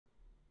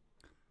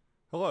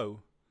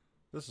Hello,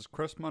 this is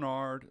Chris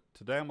Menard.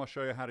 Today I'm going to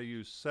show you how to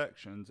use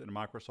sections in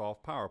Microsoft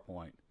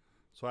PowerPoint.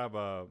 So I have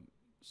a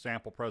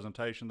sample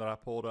presentation that I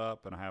pulled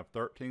up, and I have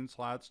 13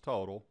 slides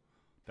total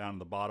down in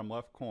the bottom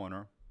left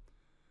corner.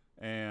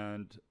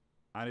 And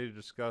I need to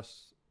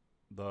discuss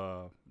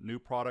the new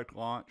product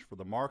launch for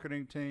the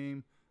marketing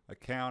team,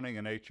 accounting,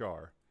 and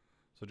HR.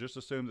 So just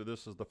assume that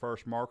this is the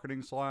first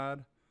marketing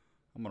slide.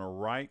 I'm going to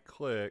right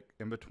click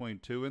in between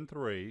 2 and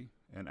 3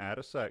 and add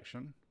a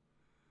section.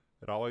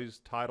 It always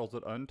titles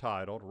it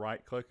untitled.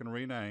 Right click and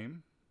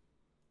rename.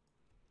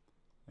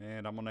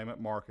 And I'm going to name it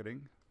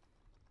marketing.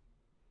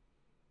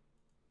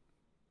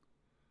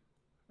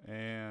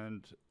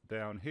 And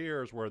down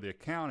here is where the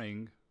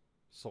accounting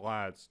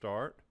slides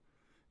start.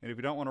 And if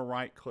you don't want to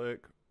right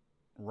click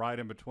right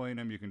in between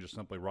them, you can just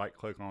simply right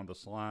click on the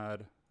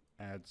slide,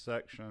 add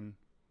section,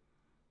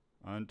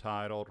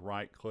 untitled,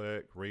 right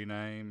click,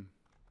 rename.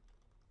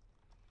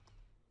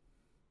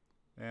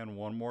 And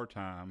one more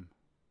time.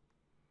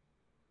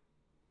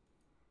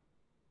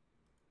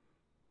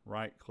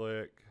 Right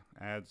click,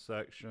 add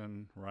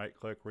section, right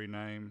click,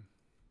 rename.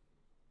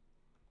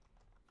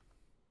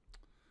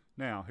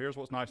 Now, here's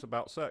what's nice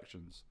about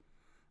sections.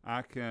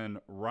 I can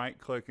right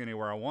click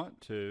anywhere I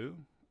want to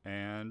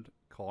and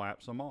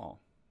collapse them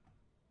all.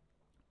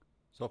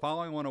 So if I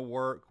only want to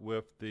work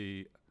with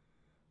the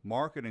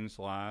marketing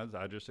slides,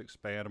 I just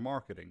expand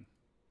marketing.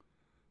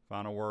 If I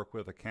want to work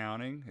with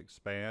accounting,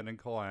 expand and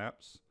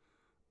collapse.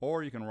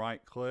 Or you can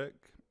right click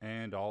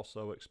and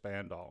also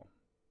expand all.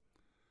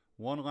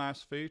 One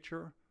last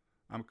feature,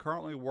 I'm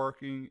currently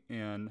working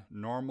in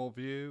normal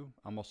view.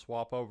 I'm going to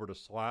swap over to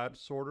slide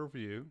sorter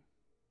view.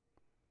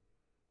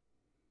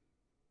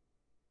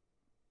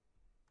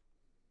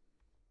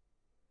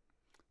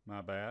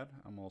 My bad.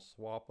 I'm going to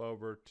swap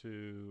over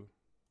to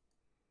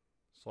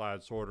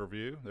slide sorter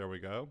view. There we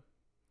go.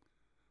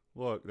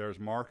 Look, there's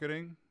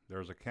marketing,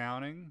 there's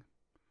accounting,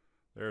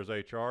 there's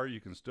HR.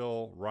 You can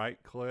still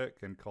right click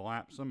and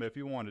collapse them if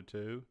you wanted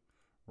to.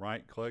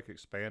 Right click,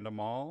 expand them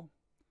all.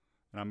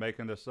 And I'm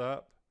making this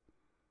up.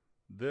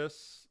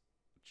 This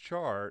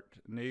chart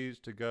needs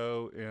to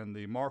go in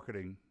the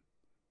marketing.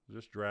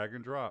 Just drag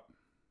and drop.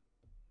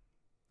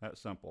 That's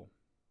simple.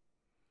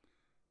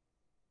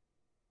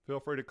 Feel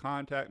free to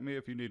contact me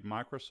if you need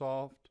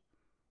Microsoft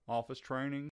Office training.